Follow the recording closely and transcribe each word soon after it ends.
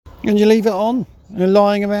And you leave it on, and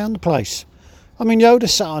lying around the place. I mean, Yoda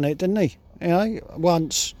sat on it, didn't he?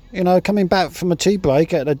 Once. Coming back from a tea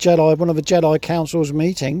break at one of the Jedi Council's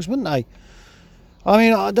meetings, wouldn't they? I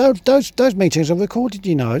mean, those meetings are recorded.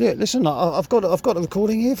 Listen, I've got a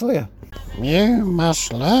recording here for you. You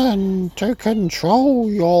must learn to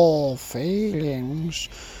control your feelings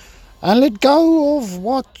and let go of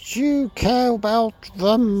what you care about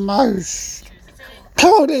the most.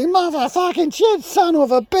 Holy motherfucking shit, son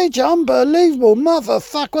of a bitch, unbelievable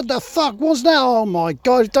motherfucker, what the fuck was that? Oh my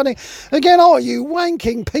god, he's done it again. Oh, you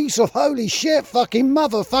wanking piece of holy shit, fucking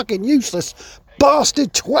motherfucking useless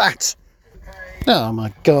bastard twat. Oh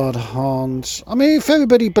my god, Hans. I mean, if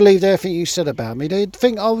everybody believed everything you said about me, they'd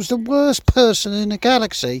think I was the worst person in the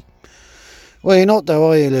galaxy. Well, you're not though,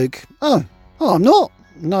 are you, Luke? Oh, I'm not.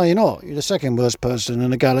 No, you're not. You're the second worst person in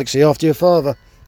the galaxy after your father.